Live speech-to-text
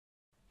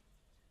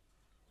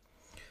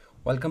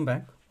Welcome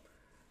back.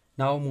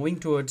 Now moving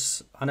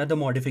towards another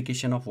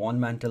modification of von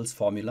Mantel's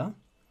formula,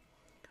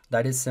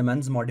 that is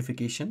Simmons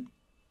modification.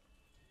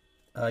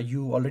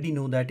 You already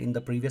know that in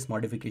the previous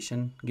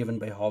modification given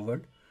by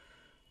Howard,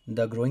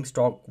 the growing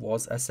stock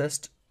was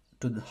assessed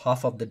to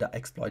half of the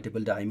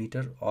exploitable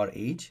diameter or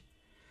age.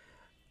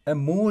 A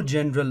more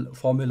general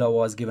formula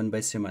was given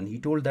by Simmon. He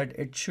told that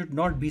it should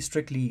not be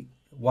strictly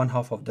one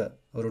half of the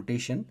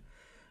rotation.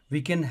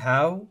 We can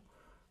have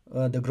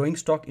the growing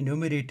stock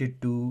enumerated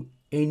to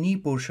any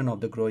portion of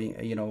the growing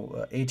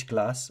age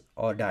class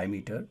or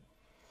diameter.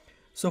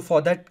 So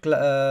for that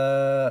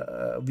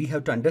we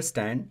have to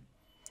understand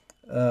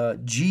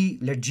let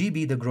G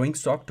be the growing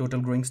stock, total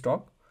growing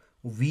stock,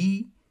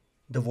 V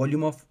the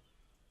volume of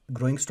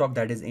growing stock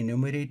that is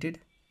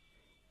enumerated,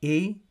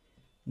 A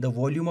the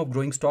volume of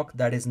growing stock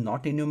that is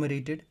not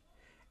enumerated,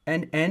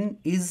 and N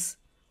is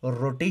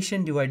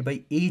rotation divided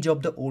by age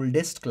of the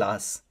oldest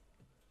class,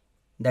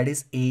 that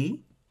is A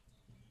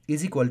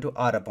is equal to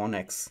R upon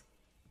X.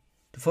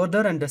 To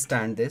further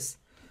understand this,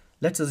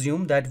 let's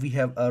assume that we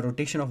have a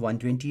rotation of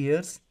 120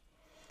 years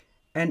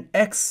and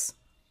X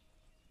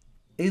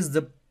is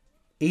the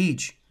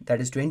age, that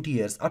is 20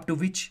 years, up to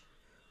which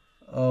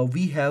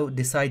we have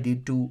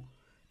decided to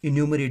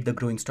enumerate the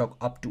growing stock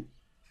up to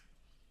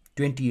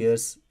 20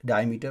 years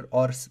diameter,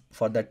 or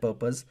for that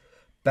purpose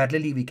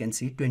parallelly we can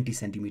say 20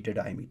 centimeter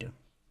diameter.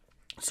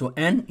 So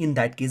N in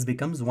that case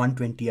becomes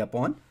 120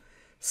 upon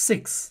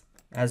 6,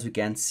 as we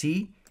can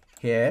see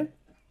here.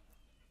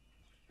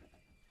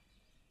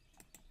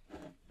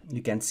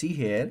 You can see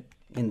here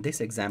in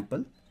this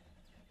example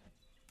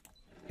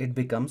it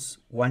becomes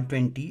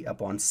 120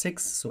 upon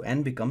 6, so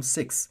N becomes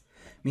 6,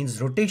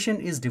 means rotation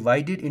is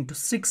divided into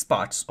 6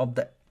 parts of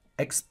the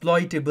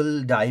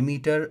exploitable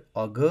diameter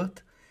or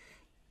girth.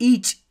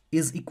 Each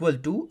is equal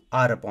to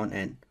R upon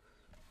N.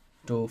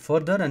 To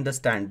further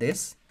understand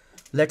this,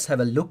 let's have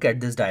a look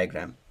at this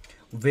diagram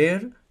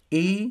where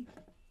A,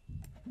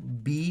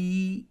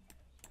 B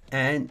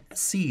and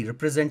C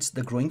represents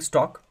the growing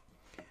stock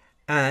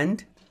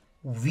and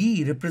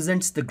V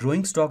represents the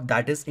growing stock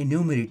that is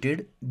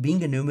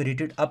being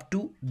enumerated up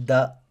to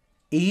the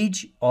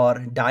age or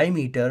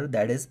diameter,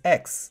 that is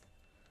X,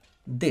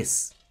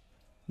 this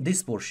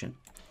portion.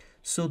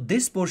 So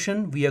this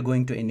portion we are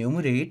going to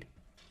enumerate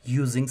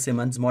using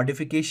Simmons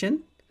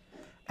modification,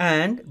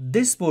 and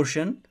this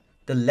portion,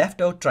 the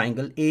left out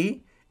triangle A,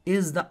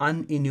 is the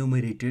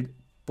unenumerated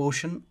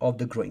portion of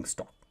the growing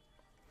stock.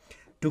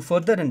 To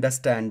further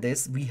understand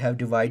this, we have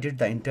divided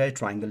the entire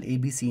triangle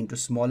ABC into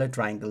smaller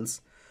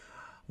triangles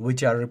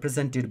which are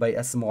represented by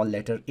a small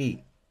letter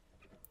A.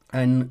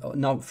 And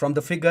now from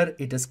the figure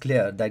it is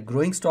clear that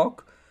growing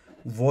stock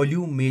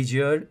volume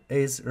measured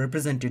is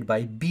represented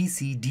by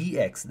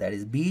BCDX, that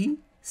is B,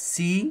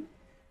 C,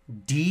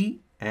 D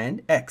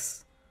and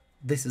X.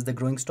 This is the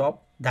growing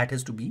stock that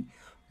is to be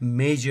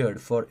measured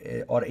for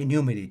or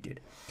enumerated.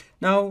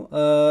 Now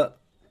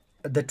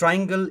the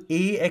triangle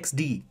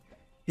AXD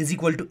is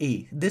equal to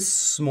A. This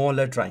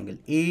smaller triangle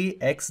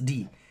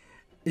AXD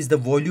is the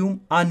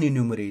volume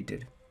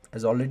unenumerated.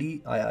 As I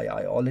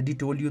already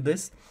told you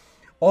this,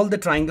 all the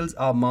triangles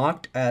are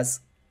marked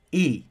as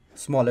A,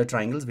 smaller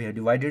triangles. We have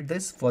divided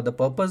this for the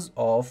purpose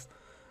of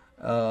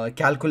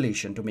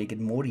calculation to make it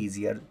more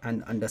easier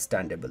and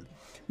understandable.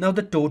 Now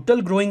the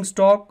total growing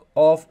stock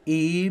of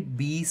A,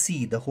 B,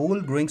 C, the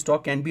whole growing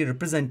stock can be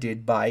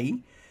represented by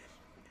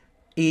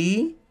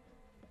A,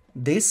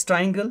 this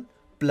triangle,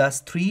 plus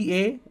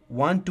 3A,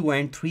 1, 2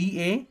 and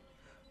 3A,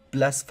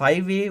 plus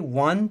 5A,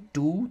 1,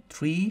 2,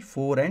 3,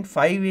 4 and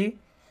 5A,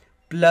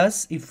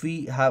 plus if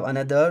we have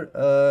another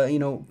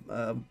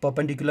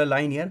perpendicular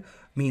line here,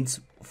 means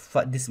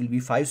this will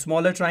be 5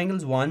 smaller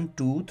triangles, 1,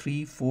 2,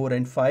 3, 4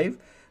 and 5,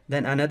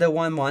 then another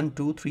one, 1,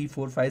 2, 3,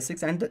 4, 5,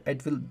 6, and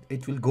it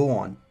will go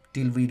on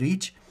till we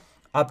reach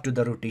up to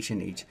the rotation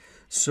age.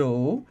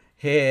 So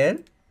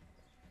here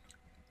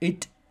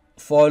it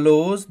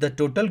follows the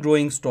total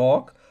growing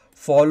stock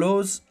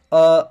follows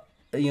can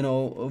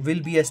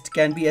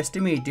be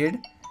estimated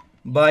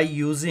by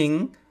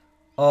using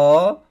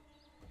a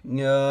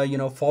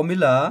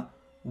formula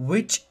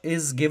which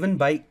is given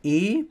by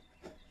A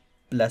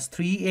plus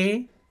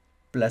 3A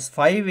plus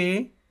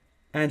 5A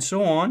and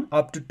so on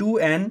up to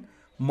 2N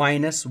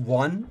minus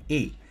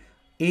 1A.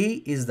 A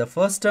is the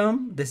first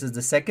term, this is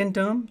the second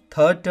term,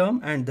 third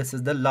term, and this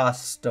is the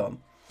last term.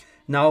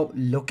 Now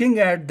looking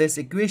at this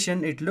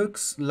equation, it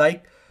looks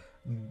like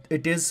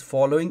it is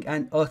following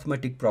an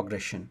arithmetic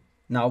progression.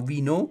 Now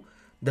we know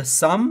the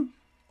sum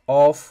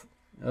of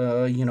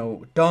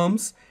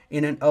terms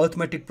in an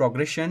arithmetic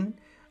progression,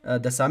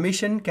 the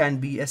summation can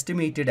be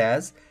estimated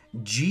as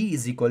G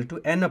is equal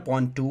to N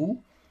upon 2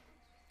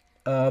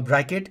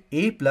 bracket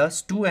A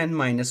plus 2N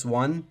minus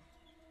 1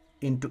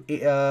 into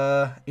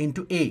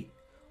A,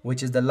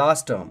 which is the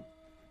last term.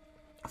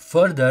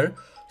 Further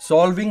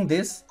solving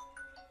this,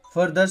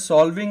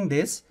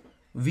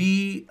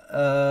 we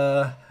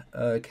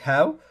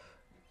have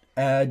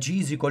G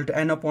is equal to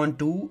N upon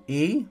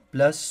 2A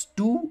plus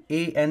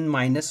 2AN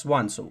minus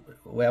 1. So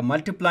we are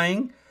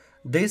multiplying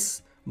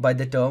this by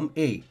the term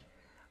A.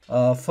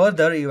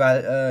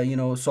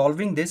 Further,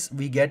 solving this,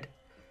 we get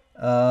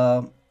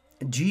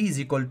G is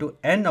equal to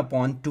N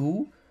upon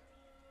 2.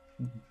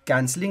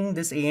 Cancelling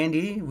this A and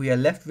A, we are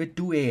left with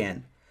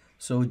 2AN.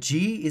 So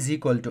G is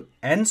equal to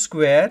N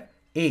square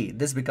A.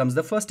 This becomes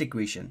the first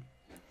equation.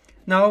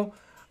 Now,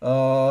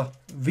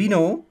 we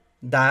know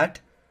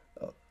that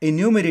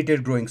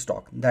enumerated growing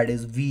stock, that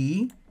is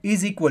V,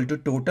 is equal to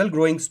total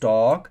growing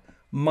stock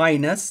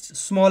minus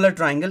smaller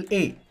triangle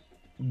A.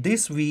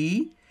 This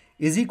V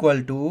is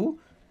equal to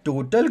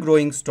total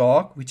growing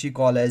stock, which we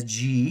call as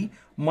G,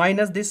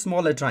 minus this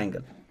smaller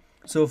triangle.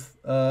 So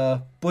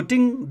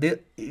putting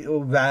the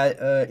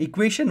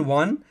equation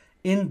 1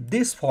 in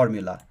this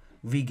formula,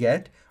 we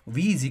get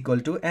V is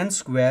equal to N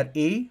square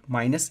A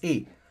minus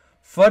A.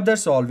 Further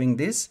solving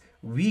this,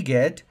 we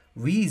get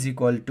V is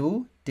equal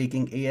to,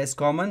 taking A as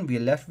common, we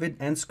are left with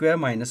N square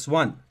minus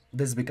 1.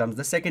 This becomes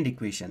the second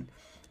equation.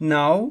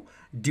 Now,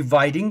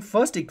 dividing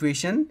first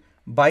equation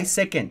by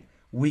second,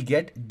 we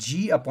get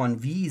G upon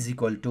V is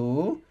equal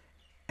to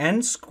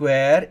N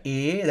square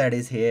A, that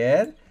is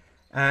here,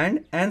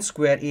 and N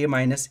square A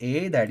minus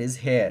A, that is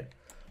here.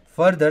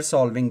 Further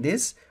solving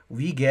this,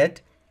 we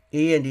get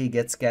A and A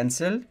gets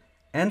cancelled,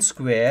 N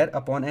square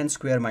upon N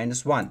square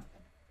minus 1.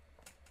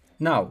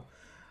 Now,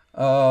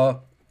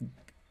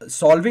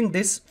 solving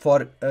this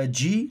for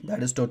G,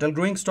 that is total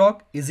growing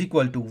stock, is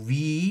equal to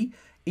V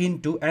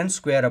into N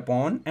square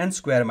upon N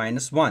square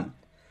minus 1.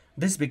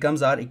 This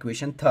becomes our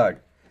equation third.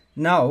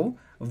 Now,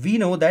 we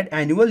know that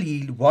annual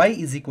yield Y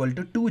is equal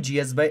to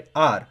 2GS by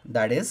R,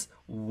 that is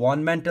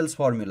von Mantel's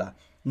formula.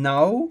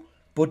 Now,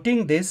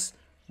 putting this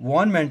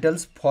von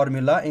Mantel's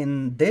formula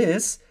in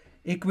this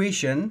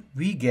equation,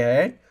 we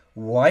get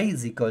Y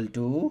is equal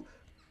to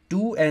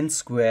 2N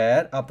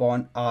square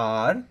upon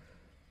R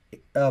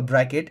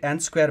bracket N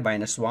square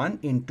minus 1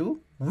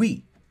 into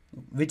V,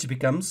 which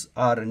becomes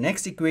our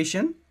next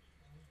equation.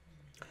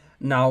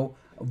 Now,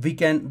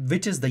 which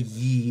is the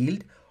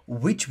yield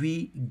which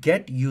we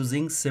get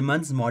using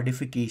Simmons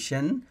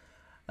modification,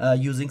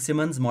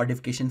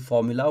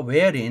 formula,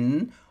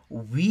 wherein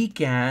we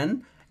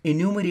can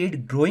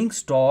enumerate growing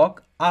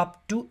stock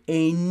up to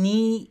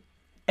any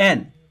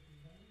n,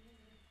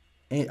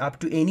 up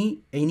to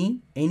any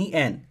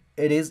n.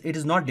 It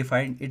is not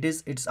defined.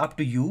 It's up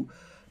to you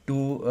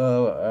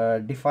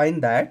to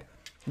define that.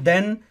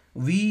 Then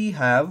we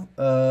have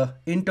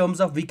in terms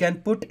of, we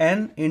can put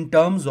n in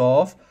terms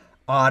of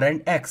R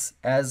and X,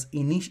 as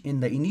in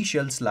the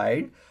initial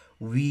slide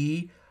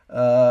we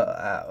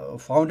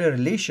found a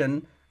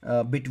relation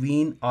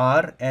between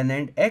R, N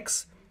and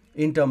X.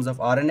 In terms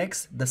of R and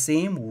X, the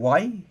same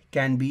Y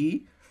can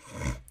be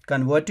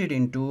converted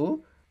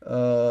into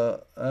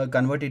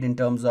converted in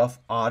terms of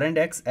R and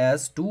X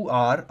as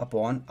 2R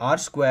upon R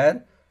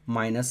square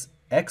minus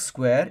X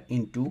square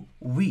into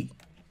V.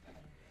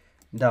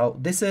 Now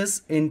this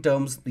is in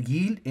terms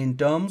yield in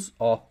terms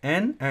of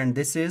N, and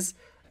this is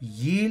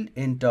yield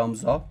in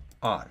terms of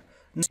R.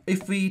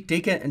 If we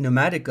take a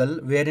numerical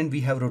wherein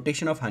we have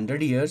rotation of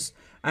 100 years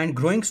and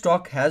growing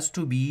stock has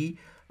to be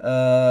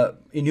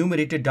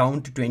enumerated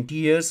down to 20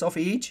 years of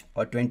age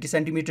or 20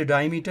 centimeter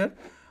diameter,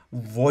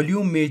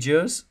 volume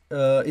measures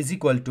is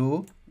equal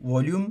to,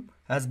 volume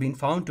has been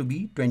found to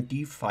be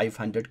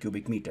 2500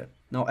 cubic meter.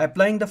 Now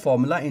applying the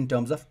formula in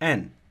terms of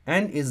N.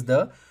 N is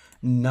the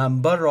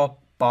number of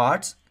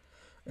parts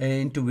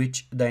into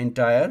which the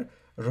entire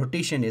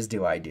rotation is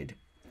divided,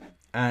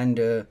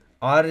 and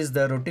R is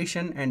the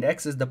rotation and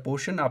X is the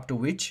portion up to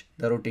which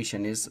the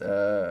rotation is,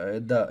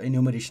 the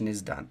enumeration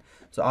is done.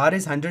 So R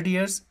is 100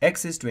 years,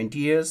 X is 20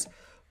 years.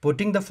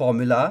 Putting the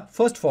formula,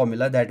 first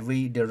formula that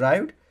we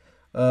derived,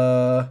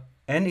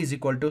 N is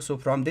equal to, so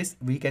from this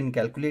we can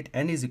calculate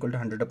N is equal to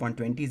 100 upon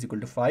 20 is equal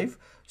to 5.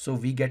 So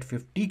we get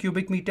 50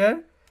 cubic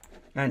meter,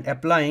 and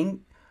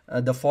applying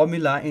the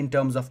formula in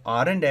terms of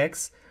R and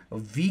X,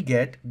 we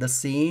get the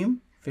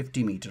same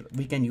 50 meter.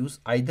 We can use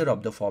either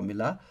of the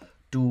formula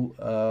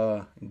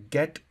to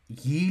get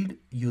yield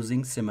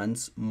using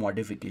Simmons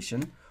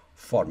modification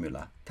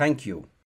formula. Thank you.